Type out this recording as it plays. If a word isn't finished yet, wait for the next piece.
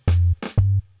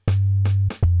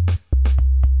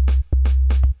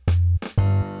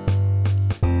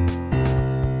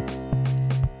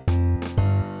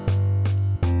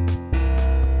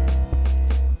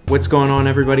What's going on,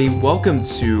 everybody? Welcome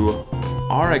to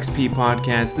RXP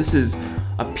Podcast. This is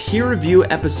a peer review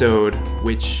episode,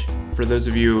 which, for those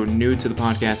of you new to the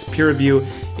podcast, peer review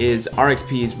is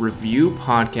RXP's review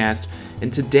podcast.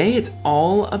 And today it's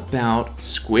all about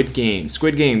Squid Game.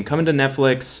 Squid Game, coming to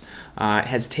Netflix,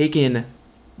 has taken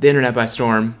the internet by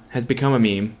storm, has become a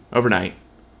meme overnight.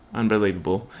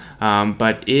 Unbelievable.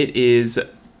 But it is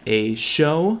a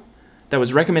show that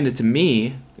was recommended to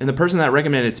me, and the person that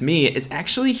recommended it to me is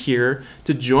actually here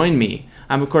to join me.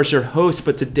 I'm, of course, your host,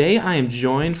 but today I am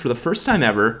joined for the first time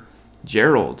ever,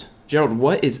 Gerald. Gerald,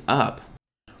 what is up?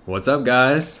 What's up,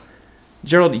 guys?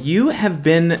 Gerald, you have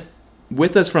been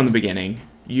with us from the beginning.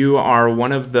 You are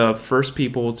one of the first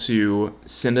people to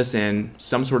send us in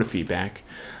some sort of feedback,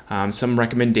 some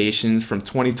recommendations from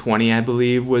 2020, I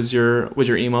believe, was your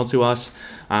email to us.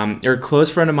 You're a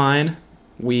close friend of mine.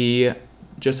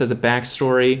 Just as a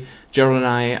backstory, Gerald and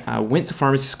I went to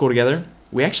pharmacy school together.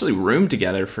 We actually roomed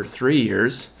together for 3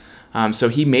 years. So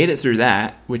he made it through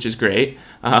that, which is great.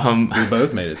 We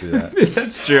both made it through that.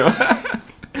 That's true.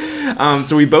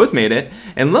 So we both made it.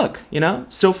 And look,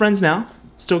 still friends now.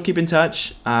 Still keep in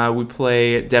touch. We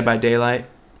play Dead by Daylight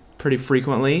pretty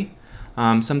frequently.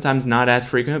 Sometimes not as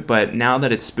frequent, but now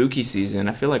that it's spooky season,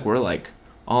 I feel like we're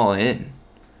all in.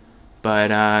 But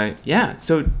yeah,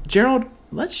 so Gerald,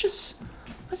 let's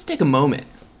take a moment.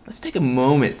 Let's take a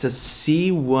moment to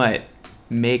see what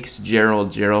makes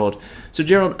Gerald Gerald. So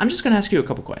Gerald, I'm just going to ask you a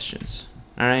couple questions.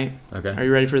 All right? Okay. Are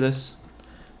you ready for this?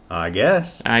 I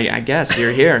guess. I guess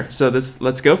you're here. So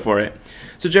let's go for it.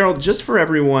 So Gerald, just for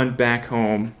everyone back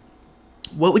home,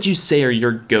 what would you say are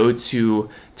your go-to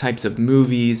types of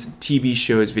movies, TV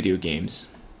shows, video games?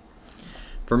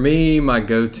 For me, my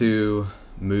go-to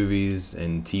movies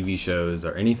and TV shows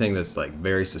are anything that's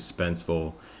very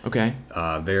suspenseful. Okay.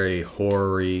 Very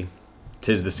horror-y.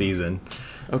 'Tis the season.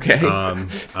 Okay.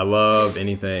 I love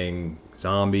anything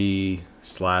zombie,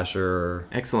 slasher.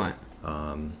 Excellent.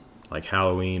 Like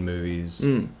Halloween movies.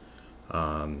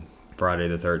 Friday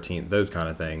the 13th, those kind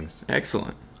of things.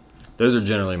 Excellent. Those are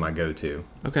generally my go-to.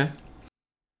 Okay.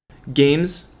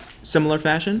 Games, similar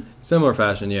fashion? Similar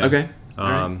fashion, yeah. Okay. All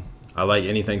right. I like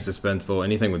anything suspenseful,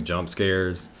 anything with jump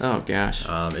scares. Oh, gosh.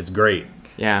 It's great.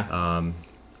 Yeah.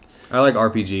 I like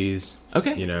RPGs.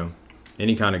 Okay.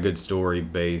 Any kind of good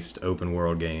story-based open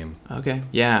world game. Okay.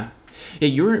 Yeah. Yeah,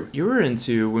 you were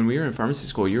into, when we were in pharmacy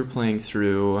school, you were playing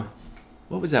through,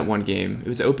 what was that one game? It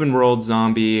was open world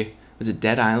zombie. Was it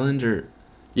Dead Island or?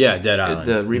 Yeah, Dead Island.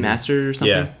 The remastered or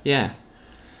something? Yeah.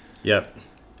 Yep.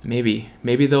 Maybe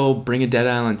they'll bring a Dead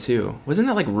Island too. Wasn't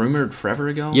that rumored forever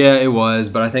ago? Yeah, it was,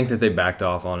 but I think that they backed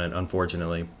off on it,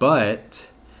 unfortunately. But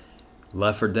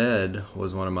Left 4 Dead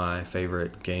was one of my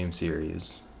favorite game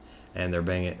series, and they're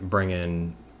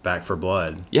bringing Back 4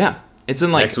 Blood. Yeah, it's in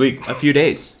next week, a few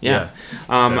days. Yeah.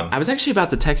 So. I was actually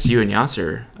about to text you and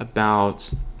Yasser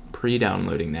about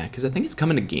pre-downloading that because I think it's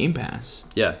coming to Game Pass.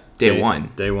 Yeah, day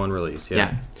one release.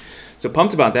 Yeah. So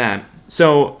pumped about that.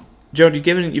 So Joe,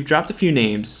 you've dropped a few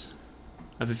names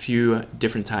of a few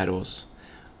different titles,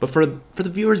 but for the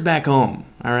viewers back home,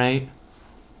 all right,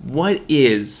 what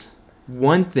is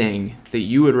one thing that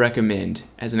you would recommend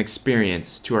as an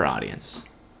experience to our audience?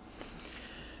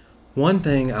 One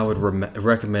thing I would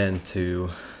recommend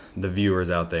to the viewers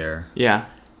out there. Yeah.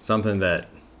 Something that,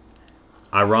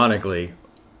 ironically,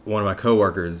 one of my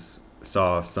coworkers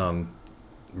saw some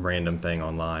random thing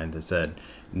online that said,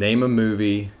 name a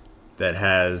movie that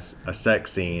has a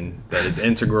sex scene that is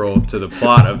integral to the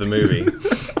plot of the movie.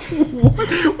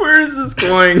 Where is this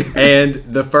going? And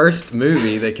the first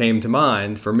movie that came to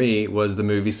mind for me was the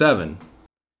movie Seven.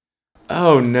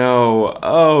 Oh no,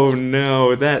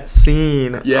 that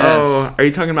scene. Yes. Oh, are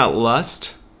you talking about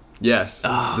Lust? Yes,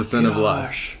 Oh, The Sin of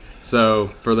Lust.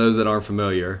 So, for those that aren't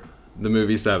familiar, the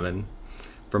movie Seven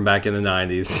from back in the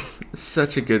 90s.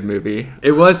 Such a good movie.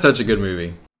 It was such a good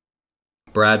movie.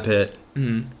 Brad Pitt.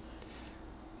 Mm-hmm.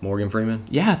 Morgan Freeman?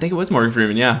 Yeah, I think it was Morgan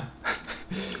Freeman, yeah.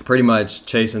 Pretty much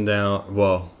chasing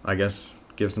down, I guess,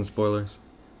 give some spoilers.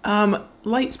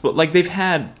 They've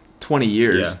had 20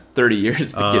 years, 30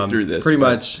 years to get through this. Pretty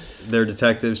much, they're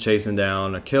detectives chasing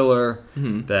down a killer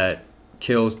that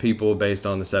kills people based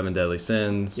on the 7 deadly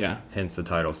sins. Yeah. Hence the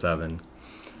title Seven.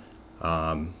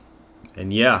 And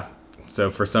yeah,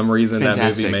 so for some reason that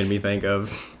movie made me think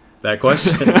of that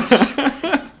question.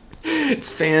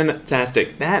 It's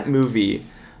fantastic. That movie,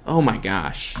 oh my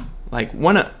gosh.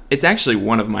 It's actually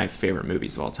one of my favorite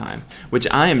movies of all time, which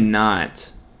I am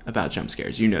not about jump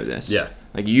scares. You know this. Yeah.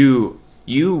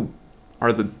 You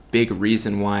are the big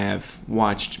reason why I've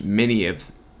watched many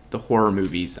of the horror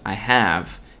movies I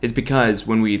have, is because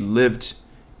when we lived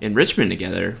in Richmond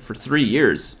together for 3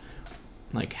 years.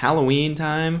 Like Halloween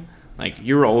time, like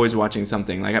you were always watching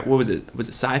something. Like what was it? Was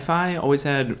it Sci-Fi? Always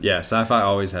had. Yeah, Sci-Fi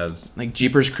always has. Like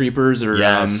Jeepers Creepers or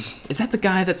Yes. Is that the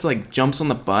guy that's like jumps on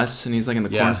the bus and he's like in the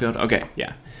cornfield? Okay,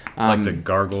 yeah. Like the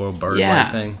gargoyle bird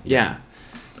thing. Yeah.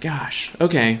 Gosh.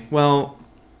 Okay. Well,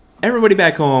 everybody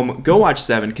back home, go watch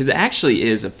Seven because it actually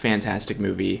is a fantastic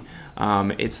movie.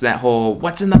 It's that whole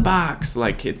 "what's in the box?"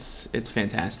 Like it's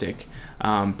fantastic.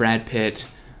 Brad Pitt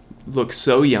looks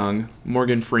so young.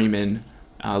 Morgan Freeman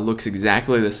looks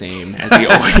exactly the same as he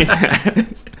always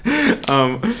has.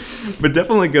 But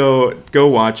definitely go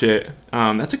watch it.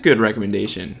 That's a good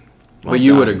recommendation. Well, but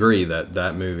you would agree that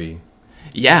that movie,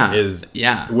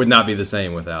 would not be the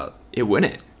same without. It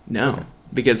wouldn't. No, okay.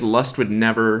 Because Lust would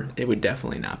never. It would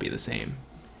definitely not be the same.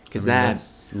 Because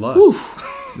that's Lust. Whew,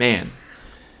 man.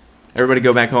 Everybody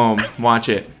go back home, watch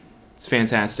it. It's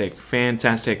fantastic.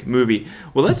 Fantastic movie.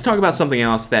 Well, let's talk about something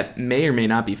else that may or may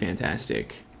not be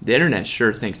fantastic. The internet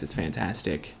sure thinks it's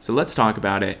fantastic. So let's talk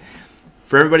about it.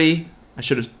 For everybody, I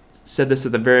should have said this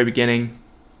at the very beginning,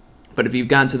 but if you've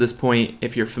gotten to this point,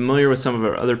 if you're familiar with some of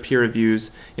our other peer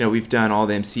reviews, we've done all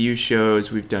the MCU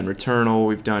shows, we've done Returnal,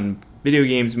 we've done video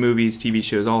games, movies, TV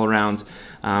shows, all around.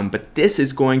 But this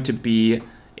is going to be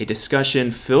a discussion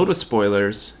filled with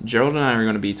spoilers. Gerald and I are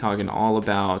going to be talking all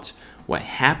about what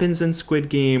happens in Squid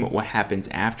Game, what happens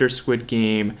after Squid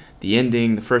Game, the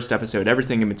ending, the first episode,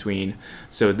 everything in between.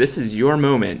 So this is your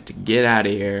moment to get out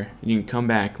of here. You can come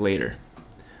back later.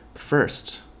 But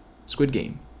first, Squid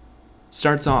Game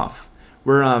starts off.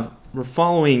 We're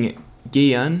following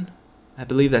Gi-yeon, I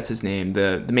believe that's his name,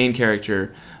 the main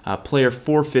character, player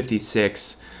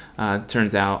 456.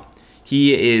 Turns out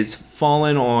he is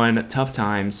fallen on tough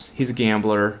times. He's a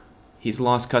gambler. He's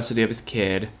lost custody of his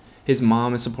kid. His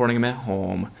mom is supporting him at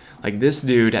home. Like this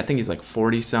dude, I think he's like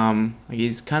 40-some. Like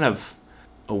he's kind of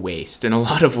a waste in a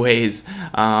lot of ways.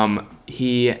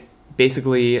 He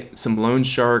basically, some loan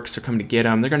sharks are coming to get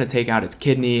him. They're going to take out his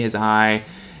kidney, his eye,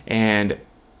 and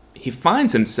he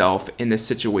finds himself in this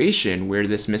situation where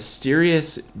this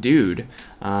mysterious dude,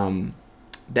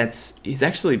 he's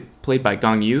actually played by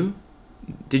Gong Yoo.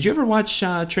 Did you ever watch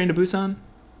Train to Busan?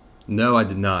 No, I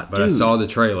did not, but dude. I saw the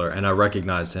trailer and I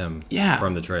recognized him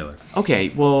from the trailer. Okay,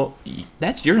 well,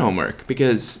 that's your homework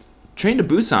because Train to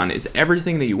Busan is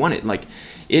everything that you wanted. Like,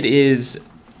 it is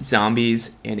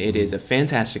zombies and it is a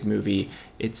fantastic movie.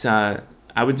 It's I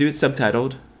would do it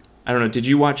subtitled. I don't know. Did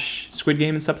you watch Squid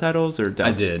Game in subtitles or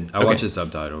dubs? I did. I watched it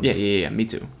subtitled. Yeah. Me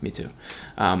too.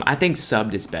 I think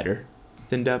subbed is better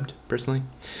than dubbed, personally.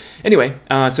 Anyway,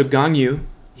 so Gong Yoo,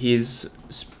 he's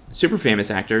a super famous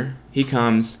actor. He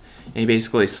comes and he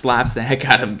basically slaps the heck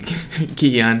out of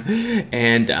Gi-yeon,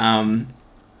 and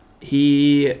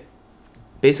he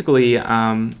basically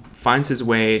finds his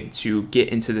way to get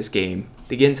into this game.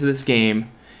 They get into this game,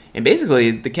 and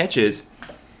basically the catch is,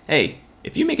 hey,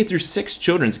 if you make it through 6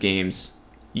 children's games,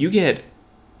 you get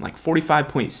like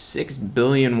 45.6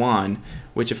 billion won,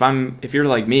 which if you're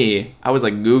like me, I was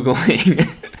like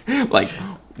Googling like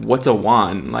what's a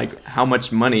won? Like how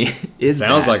much money is that?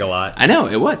 Sounds like a lot. I know,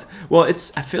 it was. Well,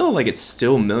 I feel like it's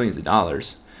still millions of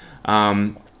dollars.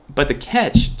 But the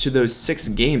catch to those 6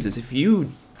 games is if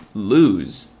you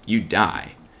lose, you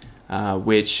die,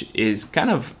 which is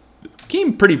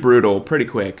became pretty brutal pretty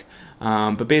quick.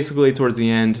 But basically towards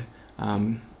the end,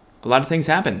 a lot of things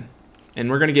happen, and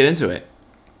we're going to get into it.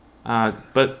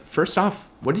 But first off,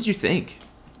 what did you think?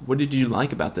 What did you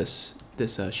like about this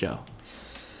show?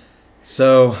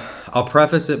 So, I'll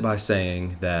preface it by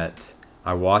saying that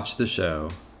I watched the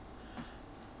show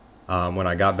when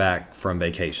I got back from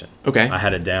vacation. Okay. I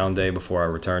had a down day before I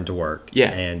returned to work.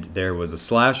 Yeah. And there was a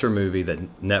slasher movie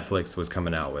that Netflix was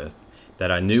coming out with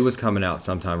that I knew was coming out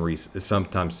sometime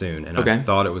soon, and I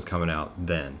thought it was coming out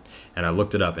then. And I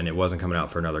looked it up, and it wasn't coming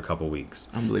out for another couple weeks.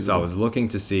 Unbelievable. So I was looking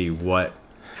to see what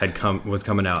was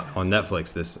coming out on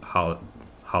Netflix this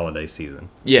holiday season.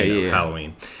 Yeah.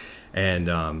 Halloween. And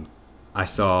I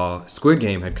saw Squid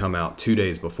Game had come out 2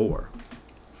 days before.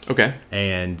 Okay.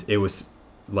 And it was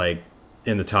like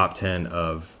in the top 10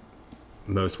 of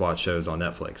most watched shows on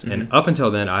Netflix. Mm-hmm. And up until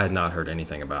then, I had not heard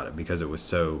anything about it because it was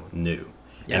so new.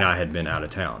 Yeah. And I had been out of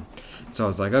town. So I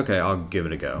was like, okay, I'll give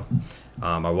it a go.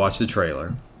 I watched the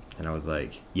trailer, and I was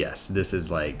like, yes, this is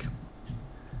like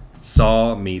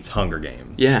Saw meets Hunger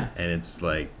Games. Yeah. And it's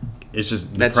like, it's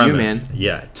just the That's premise. You, man.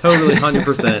 Yeah, totally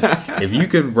 100%. If you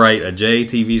could write a J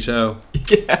TV show,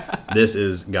 this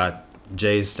is got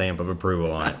Jay's stamp of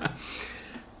approval on it.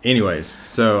 Anyways,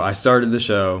 so I started the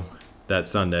show that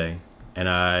Sunday, and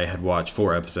I had watched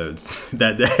 4 episodes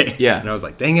that day. Yeah. And I was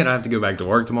like, dang it, I have to go back to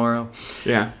work tomorrow.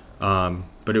 Yeah.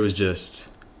 But it was just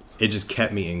it just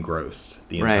kept me engrossed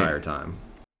the Right. entire time.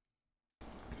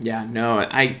 Yeah, no,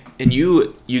 and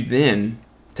you then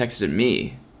texted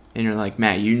me, and you're like,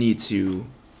 Matt, you need to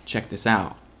check this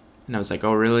out. And I was like,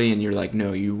 oh, really? And you're like,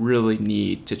 no, you really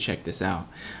need to check this out.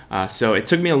 So it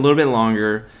took me a little bit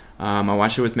longer. I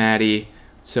watched it with Maddie,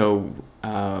 so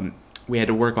we had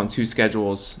to work on 2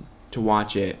 schedules to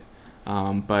watch it.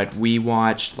 But we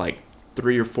watched like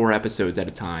 3 or 4 episodes at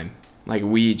a time. Like,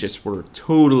 we just were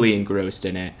totally engrossed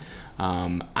in it.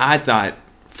 I thought,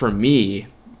 for me,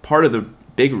 part of the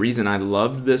big reason I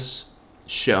loved this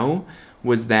show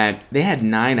was that they had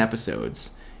 9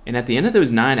 episodes. And at the end of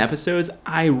those 9 episodes,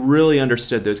 I really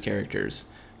understood those characters.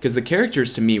 Because the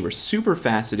characters, to me, were super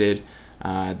faceted.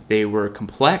 They were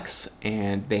complex,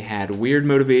 and they had weird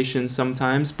motivations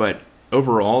sometimes. But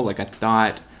overall, like, I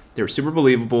thought they were super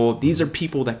believable. These are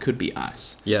people that could be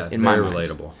us. Yeah, in my very mind.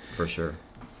 relatable, for sure.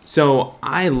 So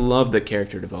I love the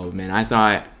character development. I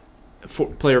thought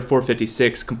Player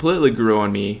 456 completely grew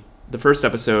on me. The first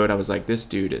episode, I was like, this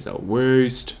dude is a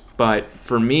waste. But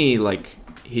for me, like,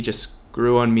 he just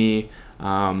grew on me.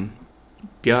 Sung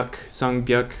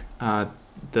Byuk,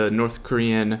 the North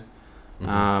Korean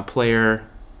player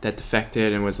that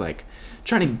defected and was like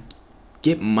trying to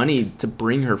get money to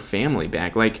bring her family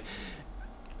back. Like,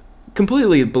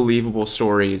 completely believable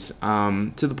stories,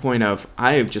 to the point of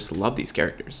I just love these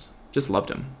characters. Just loved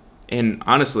them. And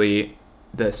honestly,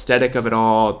 the aesthetic of it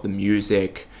all, the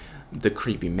music, the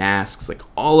creepy masks, like,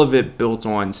 all of it built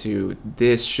onto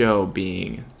this show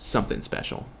being something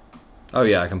special. Oh,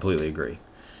 yeah, I completely agree.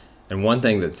 And one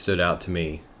thing that stood out to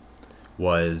me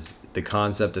was the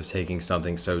concept of taking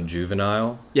something so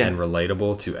juvenile and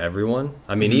relatable to everyone.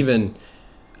 I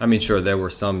mean, sure, there were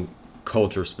some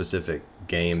culture-specific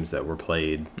games that were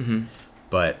played,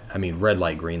 but, I mean, red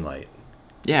light, green light.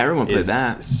 Yeah, everyone played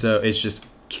that. So it's just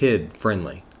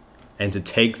kid-friendly. And to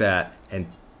take that and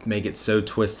make it so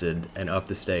twisted and up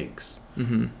the stakes,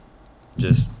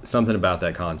 just something about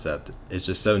that concept is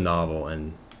just so novel.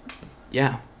 And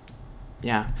yeah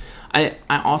I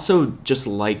also just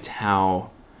liked how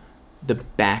the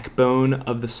backbone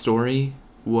of the story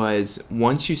was,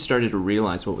 once you started to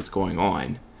realize what was going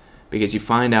on, because you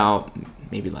find out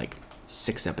maybe like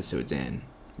 6 episodes in,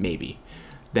 maybe,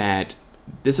 that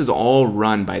this is all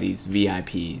run by these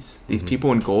VIPs, these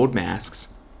people in gold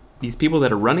masks, these people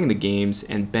that are running the games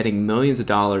and betting millions of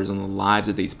dollars on the lives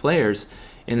of these players,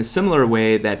 in a similar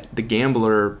way that the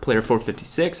gambler, Player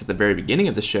 456, at the very beginning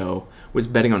of the show, was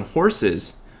betting on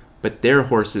horses, but their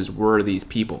horses were these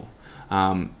people.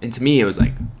 And to me, it was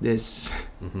like, this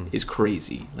is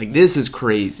crazy. Like, this is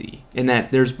crazy. In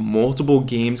that there's multiple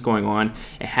games going on.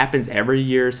 It happens every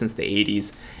year since the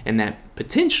 80s. And that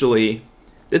potentially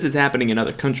this is happening in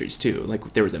other countries too.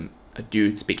 Like, there was a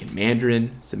dude speaking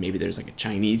Mandarin. So maybe there's like a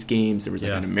Chinese games. There was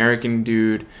like an American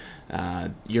dude,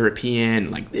 European.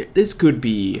 Like, this could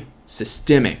be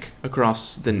systemic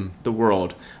across the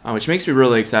world, which makes me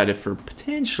really excited for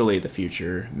potentially the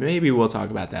future. Maybe we'll talk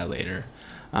about that later.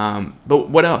 But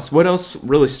what else? What else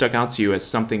really stuck out to you as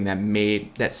something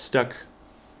that stuck?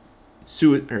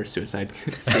 Suicide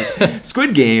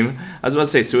Squid Game. I was about to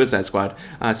say Suicide Squad.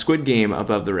 Squid Game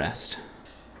above the rest.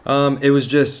 It was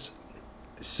just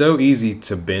so easy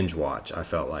to binge watch. I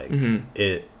felt like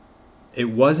it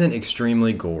wasn't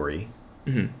extremely gory.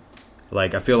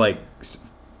 Like, I feel like,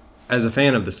 as a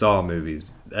fan of the Saw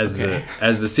movies, as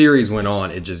the series went on,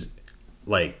 it just,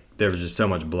 like, there was just so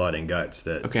much blood and guts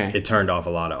that it turned off a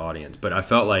lot of audience. But I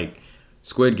felt like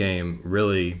Squid Game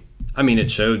really, I mean, it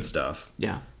showed stuff.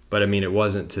 Yeah. But, I mean, it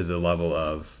wasn't to the level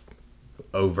of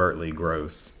overtly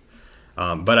gross.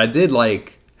 But I did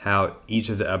like how each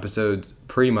of the episodes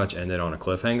pretty much ended on a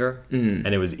cliffhanger. And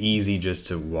it was easy just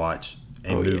to watch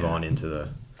and move on into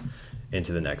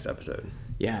the next episode.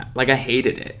 Yeah. Like, I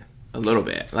hated it a little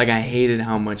bit. Like, I hated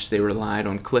how much they relied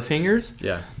on cliffhangers.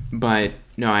 Yeah. But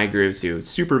no, I agree with you. It's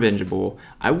super bingeable.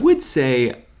 I would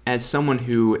say, as someone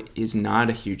who is not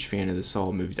a huge fan of the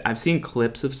Saw movies, I've seen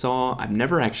clips of Saw. I've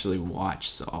never actually watched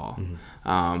Saw,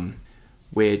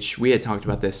 which we had talked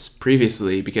about this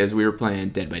previously because we were playing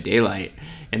Dead by Daylight,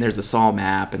 and there's the Saw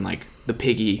map, and like the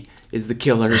piggy is the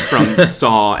killer from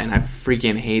Saw, and I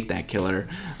freaking hate that killer.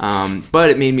 But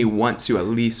it made me want to at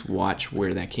least watch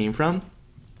where that came from.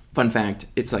 Fun fact,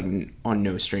 it's like on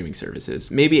no streaming services.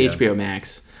 Maybe HBO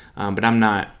Max, but I'm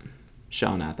not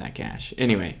shelling out that cash.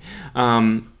 Anyway, I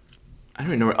don't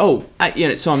even know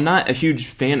where... so I'm not a huge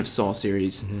fan of Saw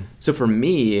series. So for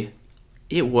me,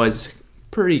 it was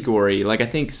pretty gory. Like, I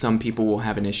think some people will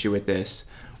have an issue with this.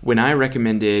 When I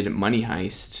recommended Money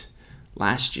Heist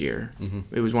last year,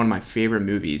 it was one of my favorite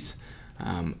movies.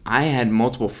 I had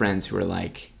multiple friends who were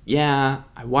like, yeah,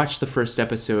 I watched the first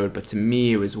episode, but to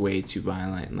me it was way too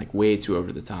violent and like way too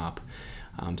over the top.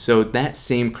 So that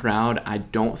same crowd, I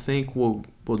don't think will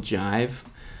jive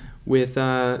with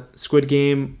Squid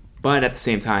Game, but at the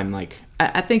same time, like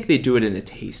I think they do it in a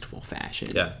tasteful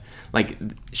fashion. Yeah. Like,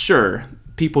 sure,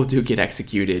 people do get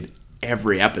executed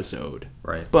every episode,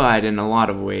 Right. but in a lot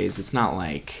of ways, it's not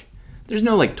like there's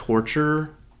no like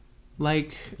torture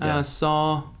like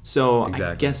Saw. So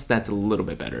Exactly. I guess that's a little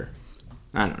bit better.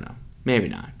 I don't know, maybe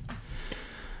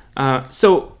not.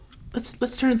 So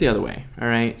let's turn it the other way. All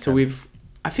right. So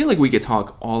I feel like we could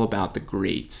talk all about the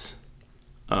greats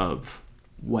of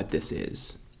what this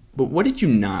is, but what did you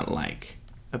not like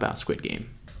about Squid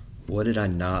Game? What did I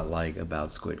not like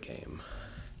about Squid Game?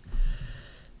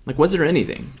 Like, was there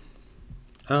anything?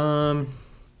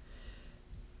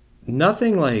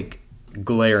 Nothing like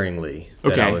glaringly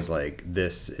that I Okay. was like,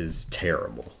 this is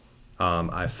terrible.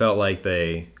 I felt like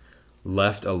they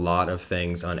left a lot of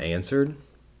things unanswered,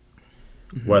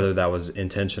 whether that was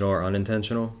intentional or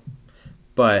unintentional.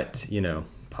 But,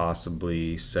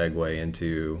 possibly segue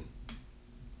into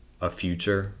a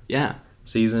future Yeah.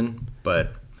 season.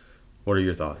 But what are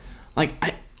your thoughts? Like,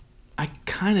 I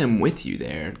kind of am with you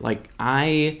there. Like,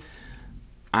 I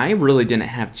really didn't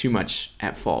have too much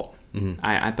at fault.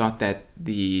 I thought that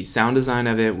the sound design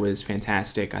of it was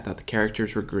fantastic. I thought the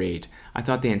characters were great. I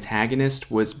thought the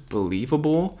antagonist was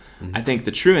believable. I think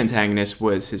the true antagonist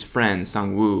was his friend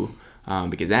Sang-woo,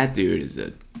 because that dude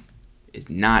is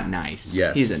not nice.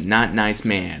 Yes. He's a not nice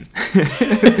man.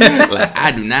 Like,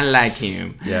 I do not like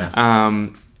him. Yeah.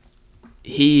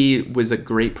 He was a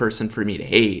great person for me to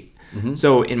hate.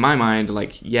 So in my mind,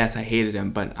 like, yes, I hated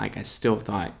him, but like I still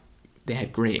thought they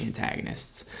had great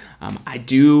antagonists.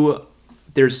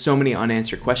 There's so many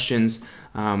unanswered questions.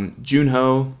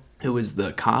 Junho, who was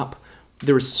the cop,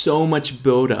 there was so much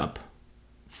buildup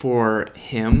for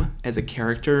him as a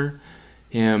character,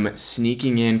 him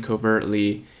sneaking in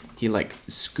covertly. He like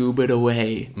scubaed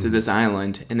away to this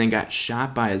island and then got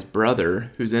shot by his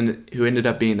brother, who ended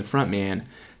up being the front man.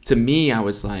 To me, I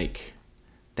was like,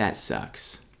 that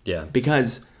sucks. Yeah.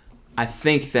 Because I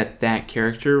think that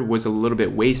character was a little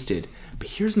bit wasted. But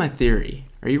here's my theory.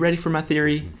 Are you ready for my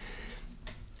theory?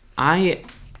 I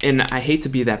hate to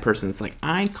be that person that's like,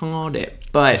 I called it.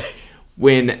 But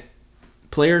when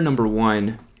player number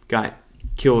 1 got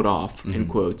killed off, in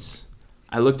quotes,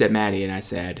 I looked at Maddie and I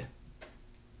said,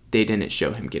 they didn't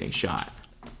show him getting shot.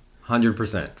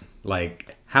 100%.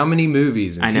 Like, how many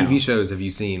movies and I know. TV shows have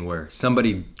you seen where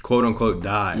somebody, quote unquote,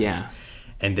 dies? Yeah.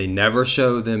 And they never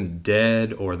show them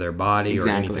dead or their body or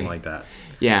Exactly. anything like that.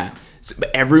 Yeah. So, but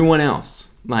everyone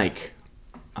else, like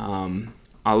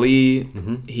Ali,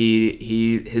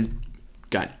 his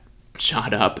got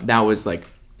shot up. That was like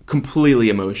completely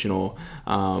emotional.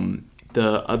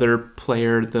 The other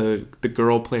player, the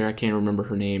girl player, I can't remember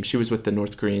her name. She was with the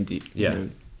North Korean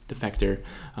defector.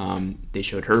 They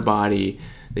showed her body.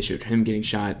 They showed him getting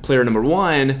shot. Player number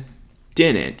 1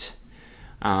 didn't.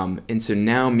 And so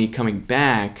now me coming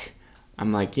back,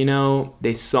 I'm like,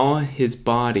 they saw his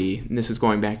body, and this is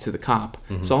going back to the cop,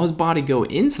 saw his body go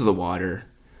into the water,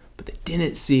 but they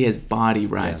didn't see his body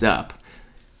rise up.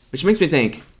 Which makes me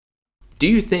think, do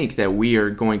you think that we are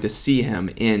going to see him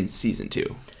in season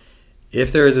 2?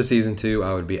 If there is a season 2,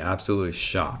 I would be absolutely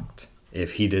shocked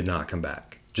if he did not come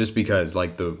back. Just because,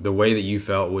 like, the way that you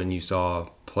felt when you saw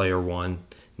player 1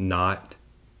 not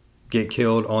get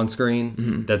killed on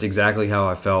screen, that's exactly how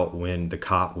I felt when the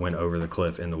cop went over the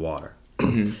cliff in the water.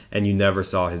 And you never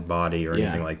saw his body or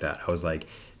anything like that. I was like,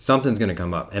 something's going to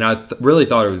come up. And I really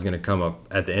thought it was going to come up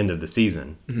at the end of the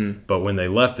season. But when they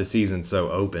left the season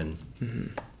so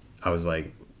open, I was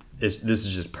like, this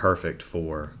is just perfect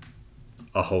for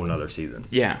a whole nother season.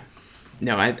 Yeah.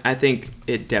 No, I think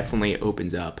it definitely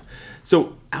opens up.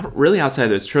 So really outside of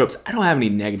those tropes, I don't have any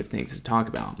negative things to talk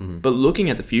about. But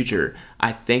looking at the future,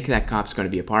 I think that cop's going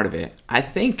to be a part of it. I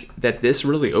think that this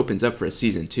really opens up for a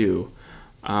season 2.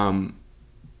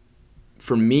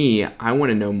 For me, I want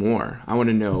to know more. I want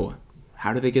to know,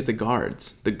 how do they get the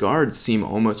guards? The guards seem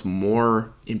almost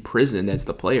more imprisoned as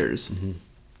the players.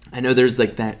 I know there's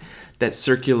like that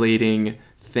circulating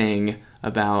thing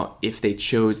about if they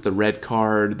chose the red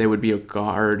card, they would be a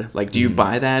guard. Like, do you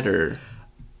buy that, or?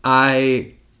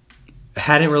 I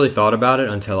hadn't really thought about it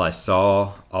until I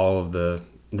saw all of the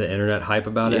internet hype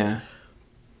about it.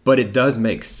 But it does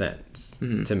make sense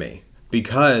to me.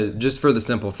 Because just for the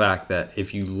simple fact that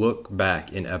if you look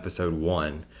back in episode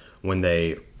 1, when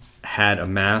they had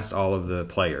amassed all of the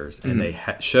players and they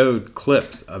showed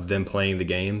clips of them playing the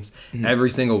games, every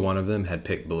single one of them had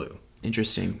picked blue.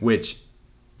 Interesting. Which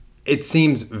it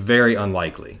seems very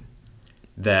unlikely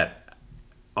that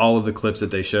all of the clips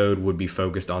that they showed would be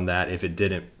focused on that if it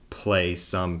didn't play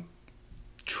some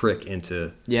trick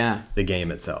into the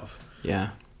game itself.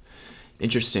 Yeah.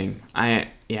 Interesting.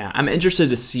 I'm interested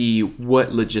to see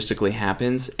what logistically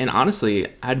happens, and honestly,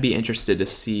 I'd be interested to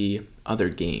see other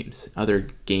game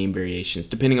variations,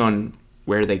 depending on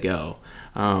where they go.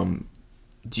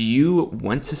 Do you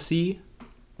want to see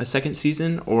a second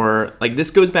season, or like this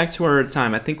goes back to our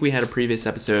time? I think we had a previous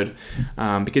episode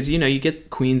because you get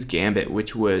Queen's Gambit,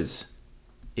 which was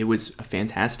a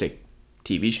fantastic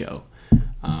TV show.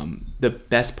 The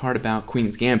best part about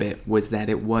Queen's Gambit was that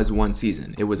it was one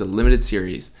season. It was a limited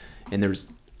series, and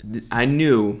I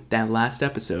knew that last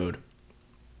episode,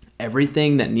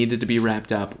 everything that needed to be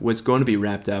wrapped up was going to be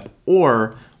wrapped up,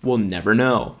 or we'll never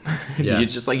know. Yeah.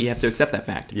 You have to accept that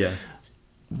fact. Yeah.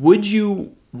 Would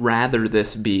you rather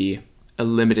this be a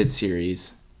limited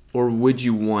series, or would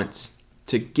you want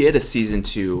to get a season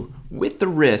 2 with the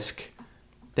risk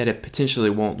that it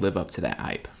potentially won't live up to that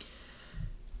hype?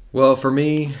 Well, for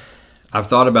me, I've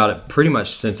thought about it pretty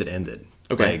much since it ended.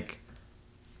 Okay. Like,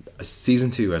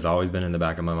 season 2 has always been in the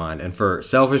back of my mind. And for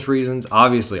selfish reasons,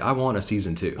 obviously, I want a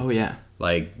season 2. Oh, yeah.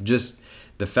 Like, just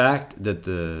the fact that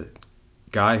the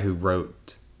guy who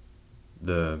wrote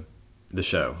the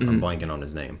show, I'm blanking on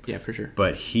his name. Yeah, for sure.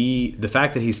 But the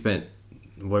fact that he spent,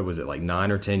 what was it, like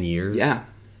 9 or 10 years? Yeah.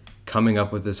 Coming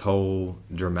up with this whole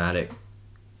dramatic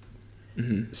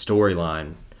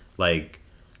storyline. Like,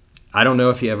 I don't know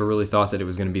if he ever really thought that it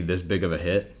was going to be this big of a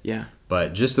hit. Yeah.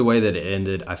 But just the way that it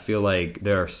ended, I feel like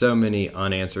there are so many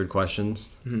unanswered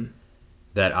questions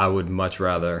that I would much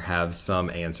rather have some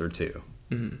answer to.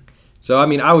 So, I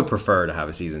mean, I would prefer to have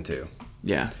a season 2.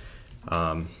 Yeah.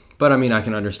 But, I mean, I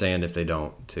can understand if they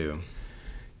don't, too.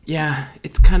 Yeah,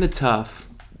 it's kind of tough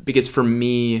because for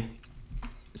me,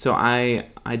 so I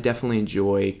definitely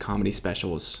enjoy comedy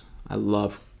specials. I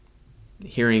love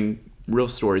hearing real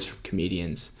stories from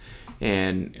comedians.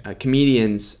 And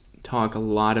comedians talk a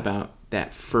lot about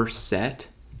that first set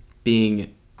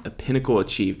being a pinnacle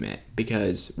achievement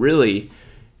because really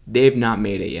they've not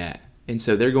made it yet. And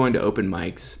so they're going to open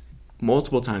mics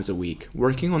multiple times a week,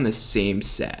 working on the same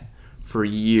set for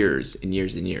years and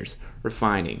years and years,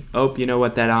 refining. Oh, you know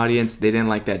what, that audience, they didn't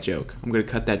like that joke. I'm going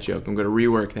to cut that joke. I'm going to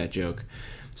rework that joke.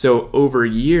 So over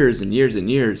years and years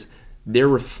and years, they're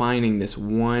refining this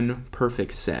one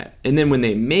perfect set. And then when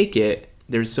they make it,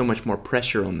 there's so much more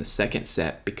pressure on the second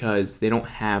set because they don't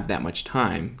have that much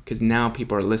time because now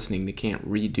people are listening. They can't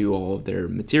redo all of their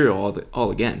material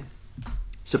all again.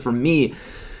 So for me,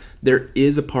 there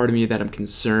is a part of me that I'm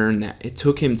concerned that it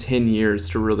took him 10 years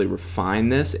to really refine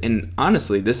this. And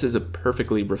honestly, this is a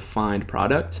perfectly refined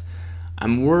product.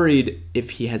 I'm worried if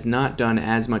he has not done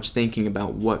as much thinking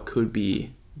about what could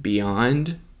be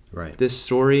beyond this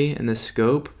story and this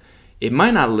scope, it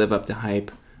might not live up to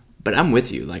hype. But I'm with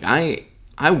you. Like,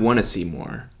 I want to see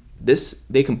more.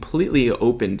 They completely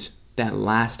opened that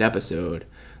last episode.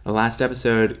 The last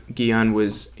episode, Guion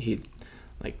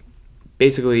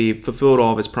basically fulfilled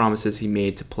all of his promises he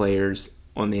made to players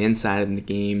on the inside in the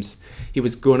games. He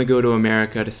was going to go to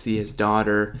America to see his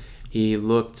daughter. He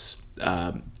looked,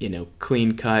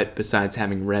 clean cut besides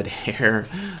having red hair,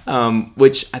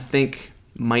 which I think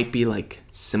might be like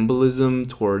symbolism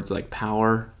towards like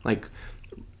power. Like,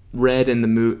 red in the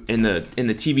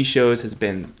TV shows has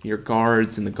been your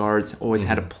guards, and the guards always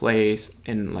had a place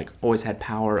and like always had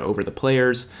power over the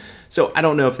players. So I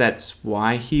don't know if that's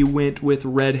why he went with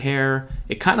red hair.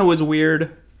 It kind of was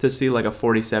weird to see like a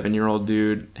 47-year-old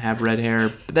dude have red hair,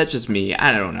 but that's just me.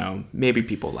 I don't know. Maybe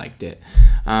people liked it.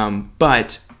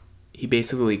 But he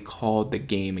basically called the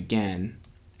game again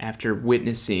after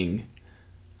witnessing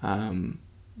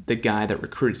the guy that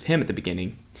recruited him at the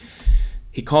beginning.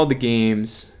 He called the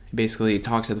games. Basically, he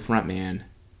talks to the front man,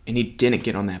 and he didn't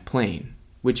get on that plane,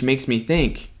 which makes me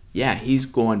think, yeah, he's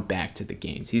going back to the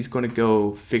games. He's going to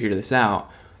go figure this out,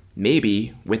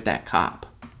 maybe with that cop.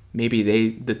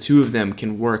 Maybe the two of them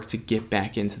can work to get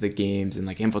back into the games and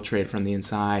like infiltrate from the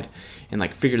inside and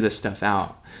like figure this stuff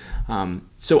out.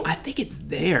 So I think it's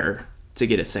there to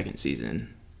get a second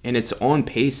season, and it's on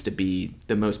pace to be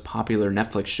the most popular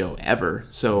Netflix show ever.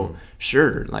 So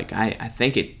sure, like I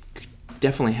think it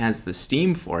definitely has the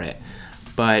steam for it,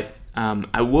 but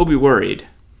I will be worried,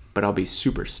 but I'll be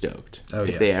super stoked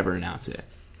if they ever announce it.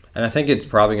 And I think it's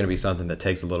probably going to be something that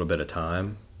takes a little bit of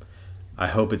time. I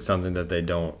hope it's something that they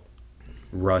don't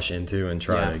rush into and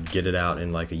try to get it out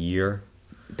in like a year.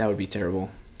 That would be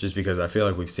terrible. Just because I feel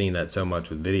like we've seen that so much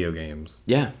with video games.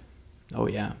 Yeah. Oh,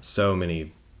 yeah. So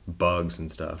many bugs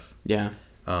and stuff. Yeah.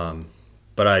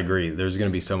 But I agree. There's going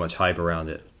to be so much hype around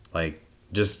it. Like,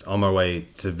 just on my way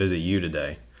to visit you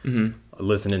today,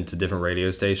 listening to different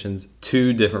radio stations,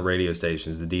 2 different radio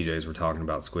stations, the DJs were talking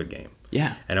about Squid Game.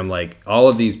 Yeah. And I'm like, all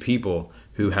of these people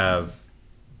who have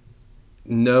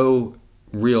no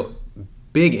real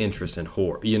big interest in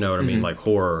horror, you know what I mean? Like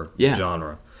horror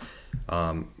genre,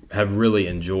 have really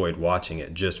enjoyed watching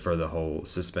it just for the whole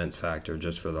suspense factor,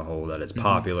 just for the whole that it's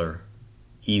popular,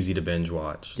 easy to binge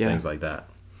watch, things like that.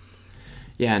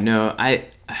 Yeah, no,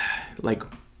 like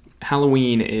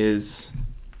Halloween is,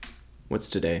 what's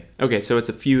today? Okay, so it's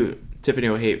Tiffany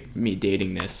will hate me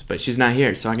dating this, but she's not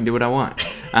here, so I can do what I want.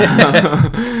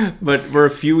 But we're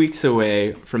a few weeks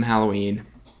away from Halloween,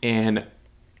 and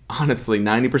honestly,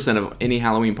 90% of any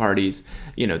Halloween parties,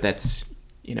 that's,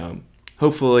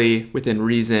 hopefully within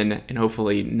reason and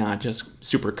hopefully not just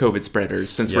super COVID spreaders,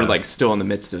 since we're like still in the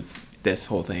midst of this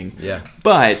whole thing. Yeah.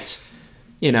 But,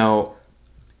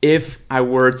 if I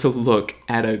were to look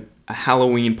at a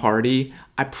Halloween party,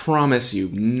 I promise you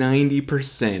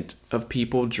 90% of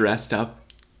people dressed up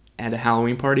at a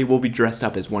Halloween party will be dressed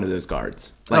up as one of those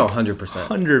guards. Like, 100%.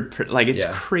 100%. Like, it's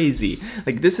crazy.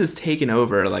 Like, this has taken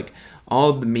over, like,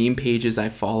 all the meme pages I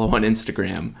follow on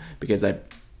Instagram, because I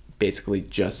basically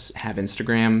just have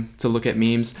Instagram to look at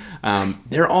memes.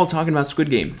 They're all talking about Squid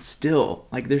Game still.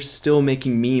 Like, they're still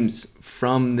making memes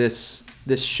from this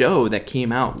show that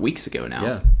came out weeks ago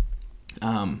now.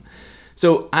 Yeah.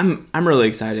 So I'm really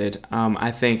excited.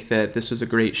 I think that this was a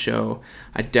great show.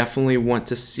 I definitely want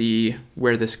to see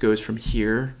where this goes from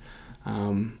here.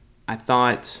 I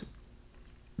thought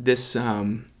this.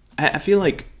 I feel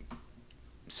like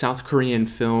South Korean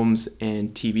films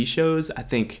and TV shows. I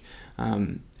think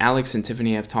Alex and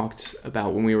Tiffany have talked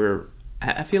about when we were.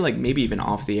 I feel like maybe even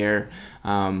off the air.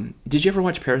 Did you ever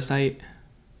watch Parasite?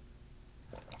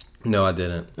 No, I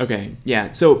didn't. Okay,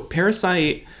 yeah. So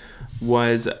Parasite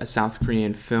was a South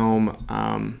Korean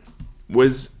film,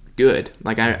 was good.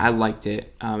 Like, I liked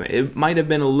it. It might have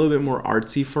been a little bit more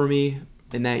artsy for me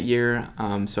in that year,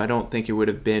 so I don't think it would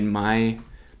have been my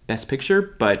best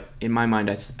picture, but in my mind,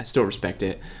 I still respect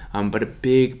it. But a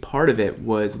big part of it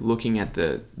was looking at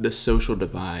the social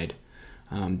divide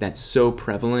that's so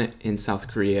prevalent in South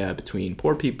Korea between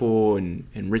poor people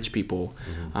and rich people.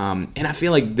 And I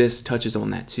feel like this touches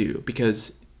on that too,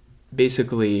 because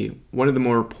basically one of the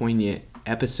more poignant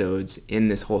episodes in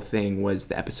this whole thing was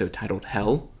the episode titled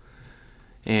Hell.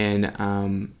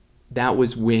 And that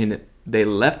was when they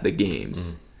left the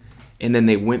games and then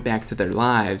they went back to their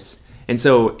lives. And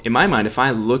so in my mind, if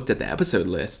I looked at the episode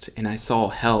list and I saw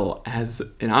Hell as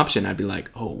an option, I'd be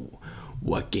like, oh,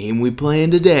 what game we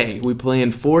playing today? We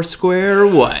playing Foursquare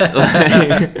or what?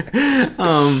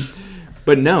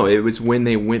 But no, it was when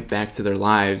they went back to their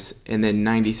lives, and then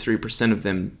 93% of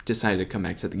them decided to come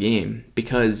back to the game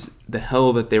because the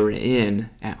hell that they were in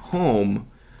at home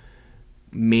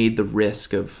made the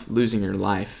risk of losing your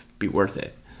life be worth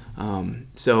it.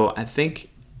 So I think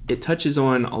it touches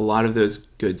on a lot of those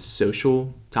good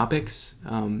social topics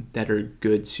that are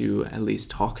good to at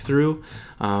least talk through.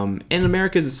 And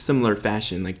America is a similar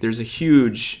fashion. Like, there's a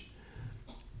huge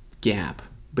gap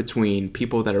between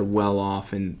people that are well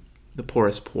off and the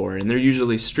poorest poor, and they're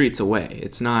usually streets away.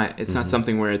 It's not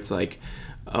something where it's like,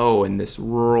 oh, in this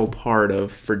rural part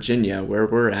of Virginia where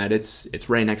we're at, it's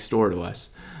right next door to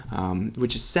us,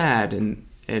 which is sad.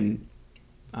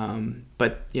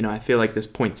 But I feel like this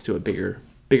points to a bigger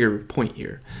point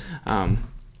here.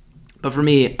 But for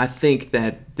me, I think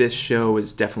that this show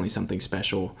is definitely something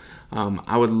special.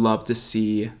 I would love to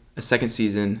see a second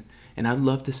season, and I'd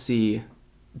love to see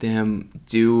them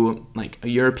do like a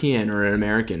European or an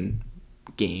American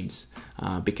games,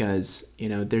 because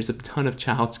there's a ton of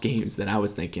Child's games that I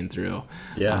was thinking through.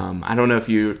 I don't know if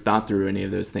you thought through any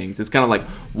of those things. It's kind of like,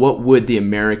 what would the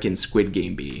American Squid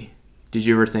Game be? Did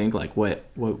you ever think like what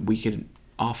we could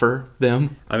offer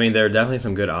them? I mean, there are definitely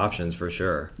some good options for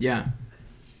sure. Yeah.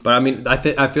 But I mean, I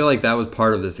feel like that was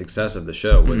part of the success of the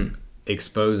show, was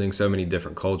exposing so many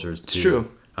different cultures to. It's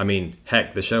true. I mean,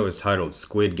 heck, the show is titled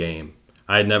Squid Game.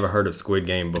 I had never heard of Squid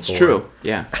Game before. It's true.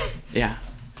 Yeah. Yeah.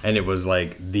 And it was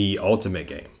like the ultimate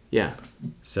game. Yeah.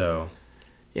 So.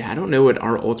 Yeah, I don't know what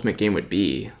our ultimate game would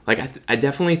be. Like, I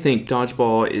definitely think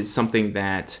dodgeball is something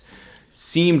that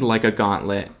seemed like a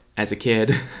gauntlet as a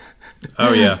kid.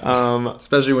 Oh yeah.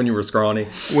 Especially when you were scrawny.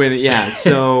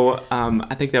 So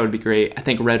I think that would be great. I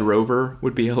think Red Rover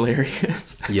would be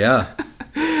hilarious. Yeah.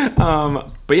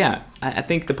 But yeah, I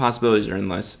think the possibilities are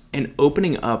endless, and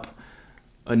opening up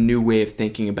a new way of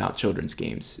thinking about children's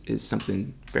games is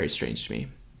something very strange to me.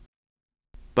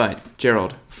 But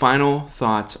Gerald, final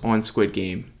thoughts on Squid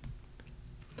Game?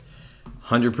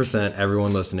 100%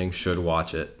 everyone listening should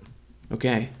watch it.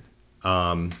 Okay.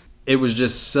 It it was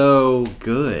just so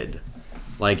good.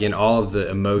 Like in all of the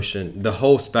emotion, the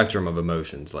whole spectrum of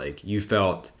emotions. Like you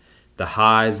felt the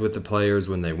highs with the players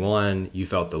when they won. You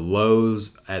felt the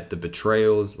lows at the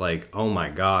betrayals. Like, oh my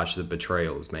gosh, the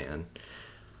betrayals, man.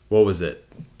 What was it?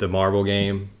 The marble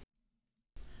game?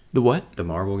 The what? The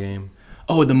marble game?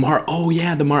 Oh,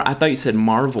 I thought you said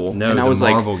Marvel. No, and I the was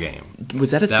marble like, game.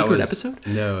 Was that a secret episode?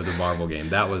 No, the marble game.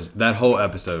 That whole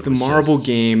episode The was marble just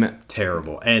game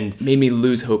terrible. And made me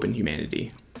lose hope in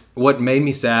humanity. what made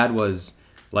me sad was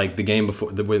like the game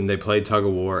before, when they played tug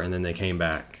of war and then they came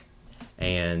back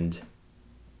and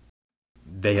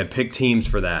they had picked teams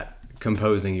for that,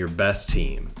 composing your best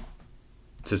team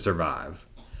to survive.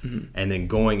 Mm-hmm. And then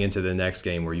going into the next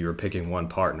game where you were picking one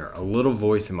partner, a little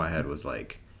voice in my head was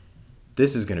like,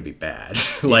 this is going to be bad.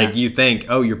 Like you think,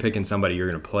 oh, you're picking somebody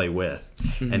you're going to play with.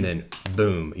 Mm-hmm. And then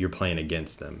boom, you're playing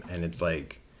against them. And it's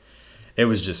like, it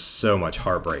was just so much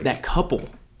heartbreak. That couple.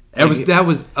 That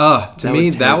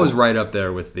was right up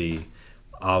there with the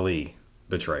Ali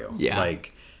betrayal. Yeah.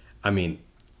 Like, I mean,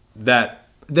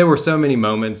 there were so many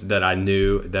moments that I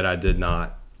knew that I did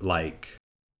not like.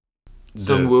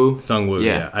 Sungwoo.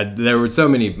 Yeah. There were so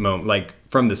many moments, like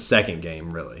from the second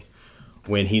game, really,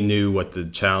 when he knew what the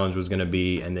challenge was going to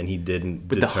be, and then he didn't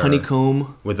deter.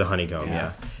 With the honeycomb,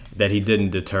 yeah. That he didn't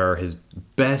deter his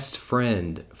best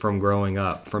friend from growing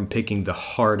up, from picking the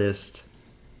hardest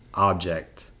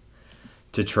object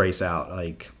to trace out.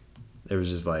 Like, it was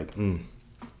just like,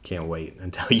 can't wait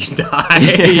until you die,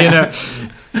 you know?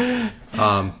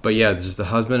 But yeah, just the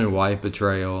husband and wife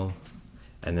betrayal,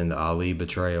 and then the Ali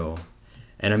betrayal.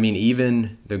 And I mean,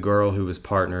 even the girl who was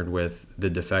partnered with the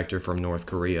defector from North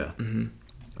Korea, mm-hmm.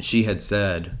 she had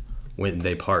said when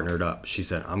they partnered up, she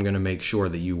said, I'm going to make sure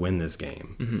that you win this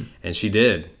game. Mm-hmm. And she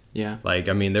did. Yeah. Like,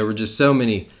 I mean, there were just so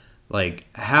many, like,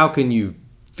 how can you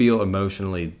feel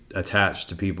emotionally attached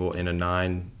to people in a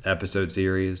 9-episode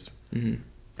series? Mm-hmm.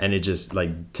 And it just,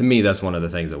 like, to me, that's one of the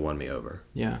things that won me over.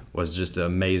 Yeah. Was just the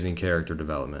amazing character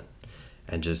development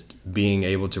and just being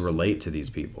able to relate to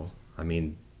these people. I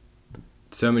mean,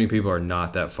 so many people are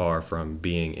not that far from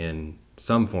being in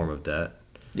some form of debt.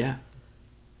 Yeah.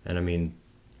 And I mean,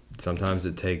 sometimes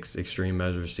it takes extreme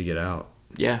measures to get out.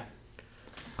 Yeah.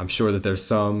 I'm sure that there's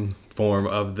some form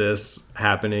of this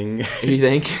happening you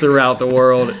think? throughout the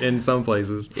world in some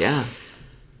places. Yeah.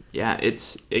 Yeah,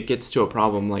 it gets to a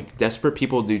problem. Like, desperate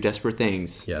people do desperate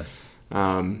things. Yes.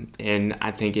 And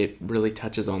I think it really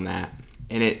touches on that.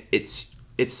 And it's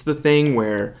the thing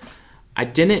where I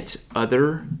didn't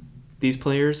other these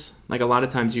players. Like, a lot of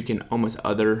times you can almost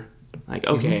other, like,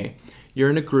 okay, mm-hmm.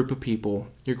 you're in a group of people,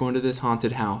 you're going to this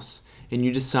haunted house, and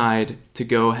you decide to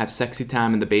go have sexy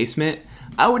time in the basement.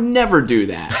 I would never do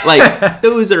that. Like,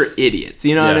 those are idiots.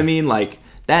 You know what I mean? Like,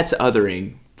 that's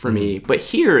othering for mm-hmm. me. But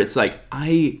here, it's like,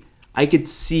 I could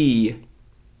see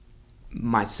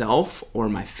myself or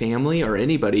my family or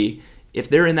anybody, if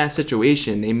they're in that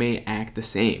situation, they may act the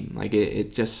same. Like,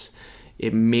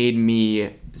 it made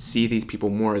me see these people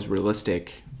more as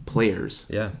realistic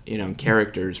players,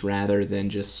 characters, rather than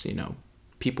just,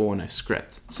 people in a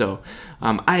script. So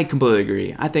I completely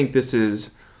agree. I think this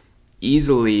is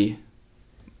easily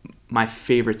my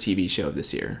favorite TV show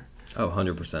this year. Oh,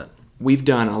 100%. We've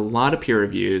done a lot of peer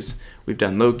reviews. We've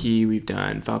done Loki, we've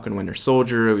done Falcon Winter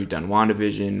Soldier, we've done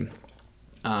WandaVision.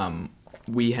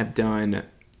 We have done,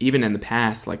 even in the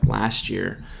past, like last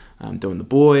year, doing The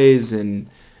Boys, and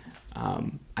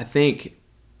I think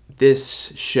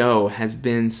this show has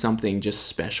been something just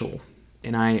special.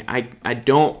 And I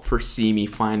don't foresee me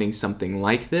finding something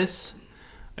like this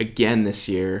again this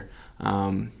year.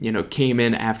 Came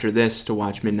in after this to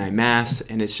watch Midnight Mass,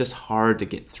 and it's just hard to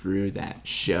get through that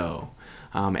show.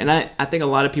 And I think a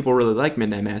lot of people really like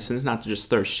Midnight Mass, and it's not to just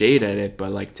throw shade at it,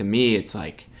 but like, to me, it's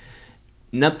like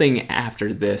nothing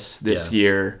after this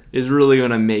year is really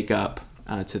going to make up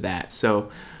to that.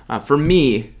 So for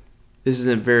me, this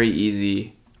isn't very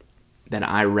easy that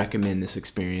I recommend this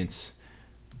experience.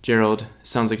 Gerald,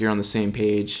 sounds like you're on the same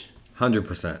page.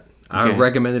 100%. Okay. I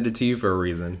recommended it to you for a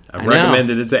reason. I've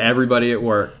recommended it to everybody at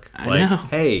work. I know.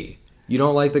 Hey, you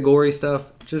don't like the gory stuff?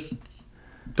 Just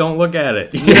don't look at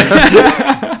it. You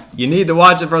know? You need to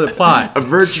watch it for the plot.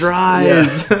 Avert your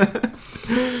eyes. Yeah.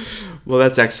 Well,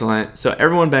 that's excellent. So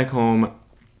everyone back home,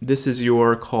 this is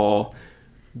your call.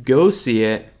 Go see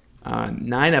it.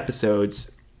 9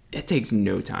 episodes. It takes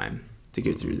no time to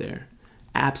get through there.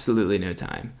 Absolutely no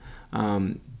time.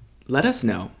 Let us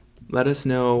know. Let us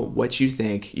know what you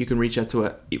think. You can reach out to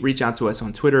us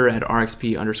on Twitter at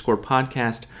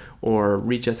RXP_podcast, or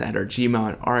reach us at our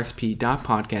Gmail at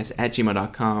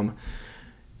rxp.podcast@gmail.com.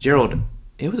 Gerald,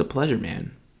 it was a pleasure,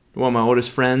 man. You're one of my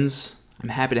oldest friends. I'm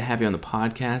happy to have you on the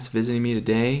podcast, visiting me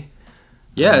today.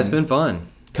 Yeah, it's been fun.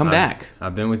 Come back.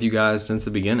 I've been with you guys since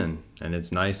the beginning, and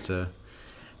it's nice to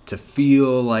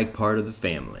feel like part of the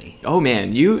family. Oh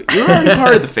man, you're already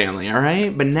part of the family, all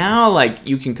right? But now, like,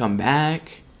 you can come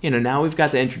back. You know, now we've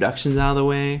got the introductions out of the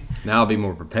way. Now I'll be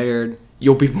more prepared.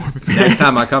 You'll be more prepared. Next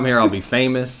time I come here, I'll be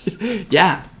famous.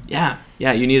 Yeah.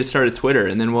 You need to start a Twitter,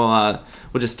 and then we'll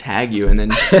just tag you, and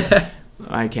then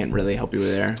I can't really help you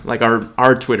there. Like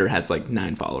our Twitter has like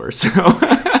 9 followers, so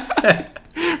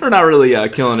we're not really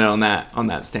killing it on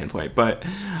that standpoint. But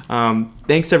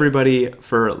thanks everybody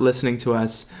for listening to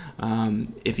us.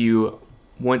 If you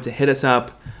want to hit us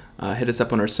up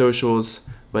on our socials.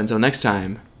 But until next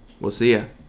time, we'll see ya.